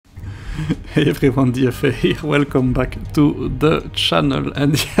Hey everyone, DFA here, welcome back to the channel,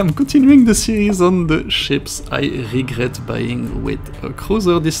 and I'm continuing the series on the ships I regret buying with a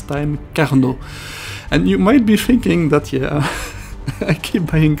cruiser, this time Carnot. And you might be thinking that, yeah, I keep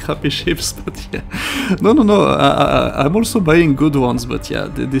buying crappy ships, but yeah, no, I'm also buying good ones, but yeah,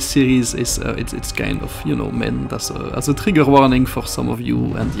 this series is, it's kind of, you know, meant as a trigger warning for some of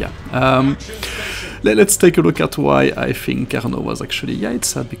you, and yeah. Let's take a look at why I think Carnot was actually, yeah, it's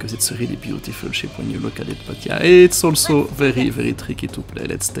sad because it's a really beautiful ship when you look at it, but yeah, it's also very, very tricky to play.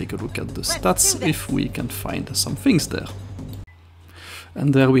 Let's take a look at the stats if we can find some things there.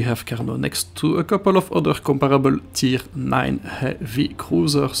 And there we have Carnot next to a couple of other comparable tier 9 heavy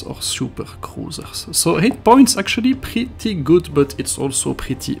cruisers or super cruisers. So hit points actually pretty good, but it's also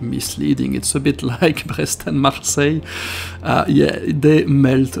pretty misleading. It's a bit like Brest and Marseille. Yeah, they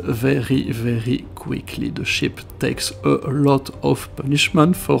melt very, very quickly. The ship takes a lot of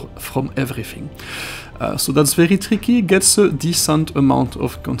punishment from everything. So that's very tricky, gets a decent amount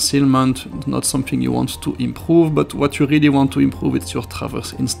of concealment, not something you want to improve, but what you really want to improve is your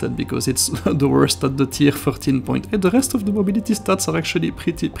traverse instead, because it's the worst at the tier 13.8. The rest of the mobility stats are actually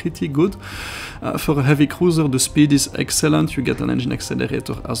pretty good. For a heavy cruiser, the speed is excellent, you get an engine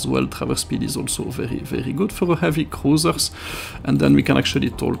accelerator as well, traverse speed is also very good for a heavy cruisers. And then we can actually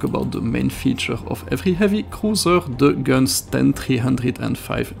talk about the main feature of every heavy cruiser, the gun's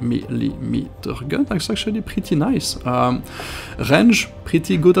 10-305mm gun. That's actually pretty nice. Range,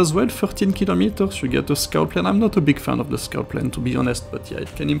 pretty good as well, 13 kilometers. You get a scout plane. I'm not a big fan of the scout plane, to be honest, but yeah,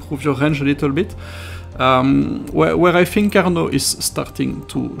 it can improve your range a little bit. Where I think Carnot is starting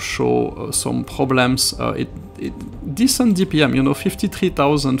to show some problems, decent DPM, you know,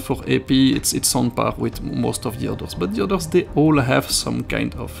 53,000 for AP, it's on par with most of the others, but the others, they all have some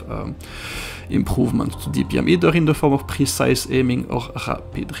kind of improvement to DPM, either in the form of precise aiming or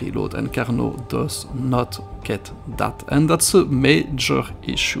rapid reload, and Carnot does not get that, and that's a major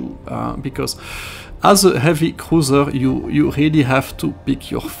issue, because as a heavy cruiser, you really have to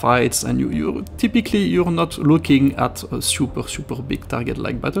pick your fights, and you're not looking at a super big target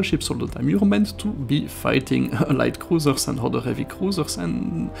like battleships all the time. You're meant to be fighting light cruisers and other heavy cruisers,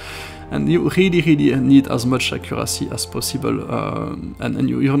 and you really need as much accuracy as possible, and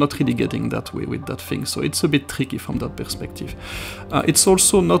you're not really getting that way with that thing, so it's a bit tricky from that perspective. It's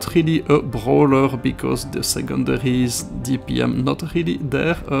also not really a brawler because the secondaries DPM not really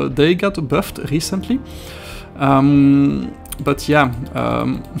there. They got buffed recently, but yeah,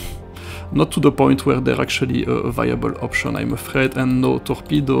 not to the point where they're actually a viable option, I'm afraid, and no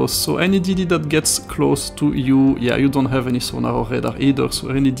torpedoes, so any DD that gets close to you, yeah, you don't have any sonar or radar either, so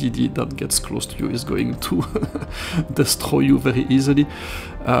any DD that gets close to you is going to destroy you very easily.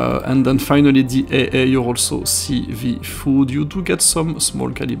 And then finally the AA, you're also CV food. You do get some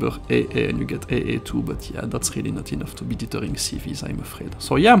small caliber AA and you get AA too, but yeah, that's really not enough to be deterring CVs, I'm afraid.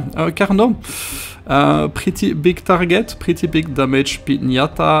 So yeah, Carnot, pretty big target, pretty big damage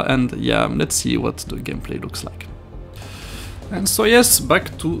pinata, and yeah, let's see what the gameplay looks like. And so yes,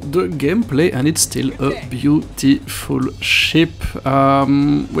 back to the gameplay, and it's still a beautiful ship,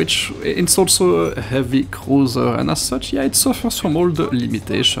 which it's also a heavy cruiser, and as such, yeah, it suffers from all the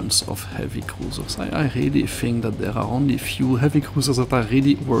limitations of heavy cruisers. I really think that there are only few heavy cruisers that are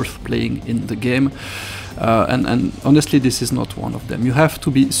really worth playing in the game. And honestly, this is not one of them. You have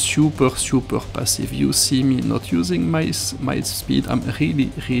to be super passive. You see me not using my speed. I'm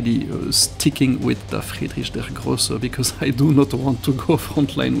really sticking with the Friedrich der Grosse, because I do not want to go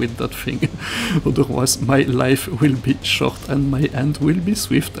frontline with that thing. Otherwise my life will be short and my end will be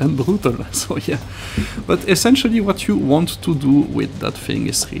swift and brutal. So yeah, but essentially what you want to do with that thing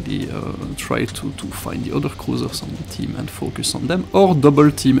is really try to find the other cruisers on the team and focus on them, or double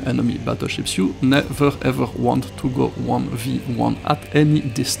team enemy battleships. You never ever want to go 1v1 at any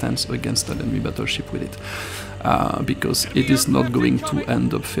distance against an enemy battleship with it, because it is not going to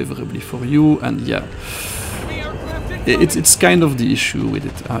end up favorably for you, and yeah, it's kind of the issue with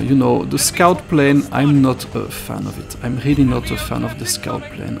it. You know, the scout plane, I'm not a fan of it. I'm really not a fan of the scout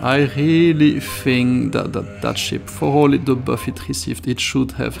plane. I really think that ship, for all the buff it received, it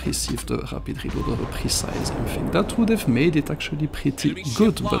should have received a rapid reload or a precise aim. That would have made it actually pretty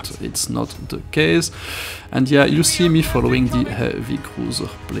good, but it's not the case. And yeah, you see me following the heavy cruiser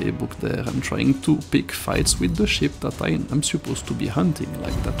playbook there and trying to pick fights with the ship that I'm supposed to be hunting,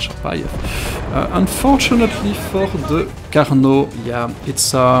 like that Chapayev. Unfortunately for the Carnot, yeah,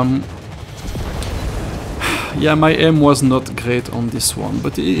 it's yeah, my aim was not great on this one,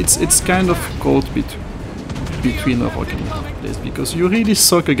 but it's kind of caught between a rock and a hard place, because you really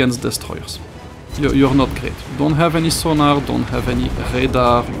suck against destroyers. you're not great. You don't have any sonar, don't have any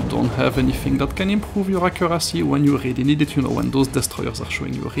radar, you don't have anything that can improve your accuracy when you really need it, you know, when those destroyers are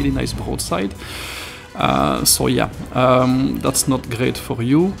showing you a really nice broadside. So yeah, that's not great for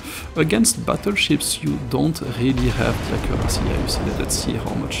you. Against battleships, you don't really have the accuracy. Yeah, you see that. Let's see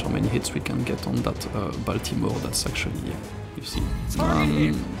how many hits we can get on that Baltimore. That's actually, yeah, you see.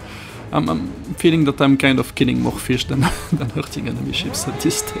 I'm feeling that I'm kind of killing more fish than hurting enemy ships at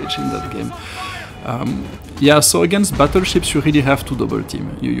this stage in that game. Yeah, so against battleships you really have to double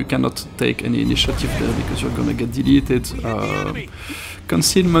team. You cannot take any initiative there because you're gonna get deleted.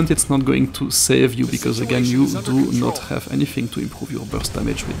 Concealment, it's not going to save you because again you do not have anything to improve your burst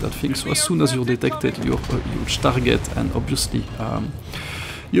damage with that thing. So as soon as you're detected, you're a huge target, and obviously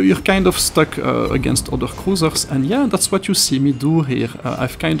you're kind of stuck against other cruisers, and yeah, that's what you see me do here.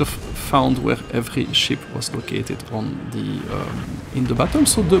 I've kind of found where every ship was located on the in the battle,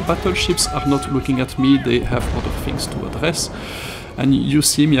 so the battleships are not looking at me, they have other things to address. And you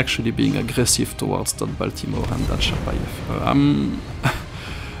see me actually being aggressive towards that Baltimore and that Chapayev.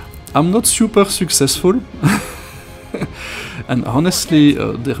 I'm not super successful. And honestly,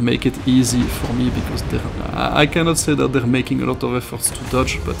 they make it easy for me because I cannot say that they're making a lot of efforts to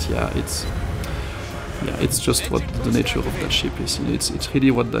dodge, but yeah, it's just what the nature of that ship is. You know, it's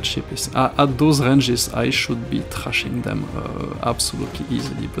really what that ship is. At those ranges, I should be trashing them absolutely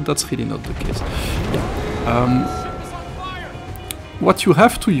easily, but that's really not the case. Yeah. What you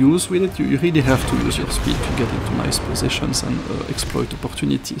have to use with it, you really have to use your speed to get into nice positions and exploit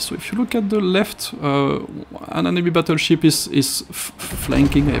opportunities. So if you look at the left, an enemy battleship is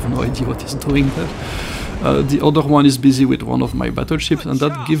flanking. I have no idea what he's doing there. The other one is busy with one of my battleships, and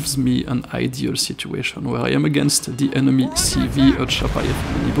that gives me an ideal situation where I am against the enemy CV at Chapayev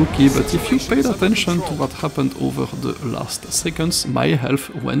Minibuki. But if you paid attention to what happened over the last seconds, my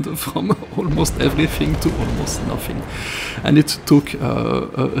health went from almost everything to almost nothing, and it took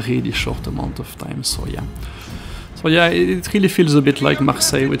a really short amount of time. So yeah. So yeah, it really feels a bit like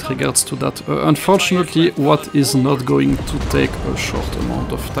Marseille with regards to that. Unfortunately, what is not going to take a short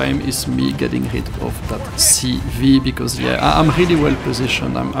amount of time is me getting rid of that CV, because yeah, I'm really well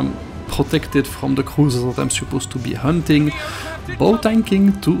positioned. I'm protected from the cruisers that I'm supposed to be hunting, bow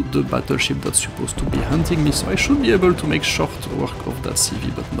tanking to the battleship that's supposed to be hunting me, so I should be able to make short work of that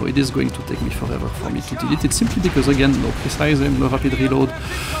CV, but no, it is going to take me forever for me to delete it, simply because again, no precise aim, no rapid reload,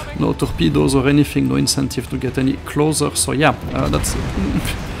 no torpedoes or anything, no incentive to get any closer. So yeah, that's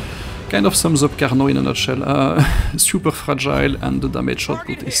kind of sums up Carnot in a nutshell. Super fragile, and the damage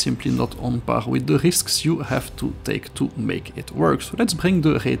output is simply not on par with the risks you have to take to make it work. So let's bring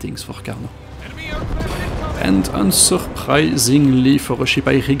the ratings for Carnot. And unsurprisingly, for a ship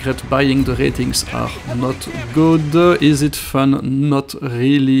I regret buying, the ratings are not good. Is it fun? Not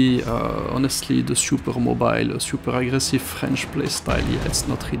really. Honestly, the super mobile, super aggressive French playstyle, yeah, it's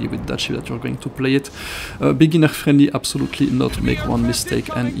not really with that ship that you're going to play it. Beginner friendly, absolutely not. Make one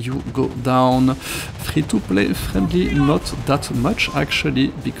mistake and you go down. Free to play friendly, not that much actually,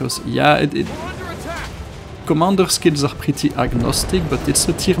 because yeah, commander skills are pretty agnostic, but it's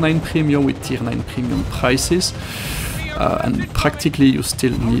a tier 9 premium with tier 9 premium prices, and practically you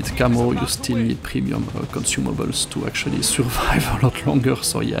still need camo, you still need premium consumables to actually survive a lot longer.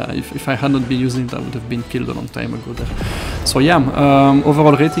 So yeah, if I had not been using it, I would have been killed a long time ago there. So yeah,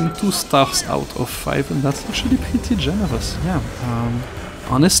 overall rating 2 stars out of 5, and that's actually pretty generous. Yeah.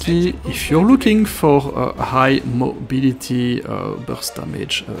 Honestly, if you're looking for a high mobility, burst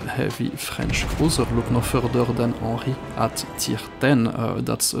damage, heavy French cruiser, look no further than Henri at tier 10.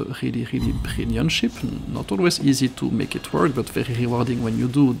 That's a really, really brilliant ship. Not always easy to make it work, but very rewarding when you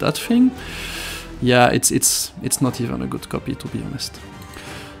do that thing. Yeah, it's not even a good copy, to be honest.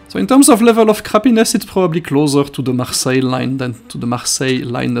 So in terms of level of crappiness, it's probably closer to the Marseille line than to the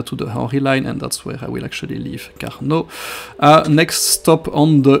Henri line, and that's where I will actually leave Carnot. Next stop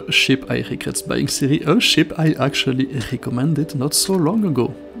on the ship I regret buying series, a ship I actually recommended not so long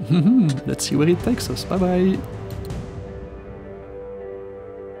ago. Let's see where it takes us. Bye bye!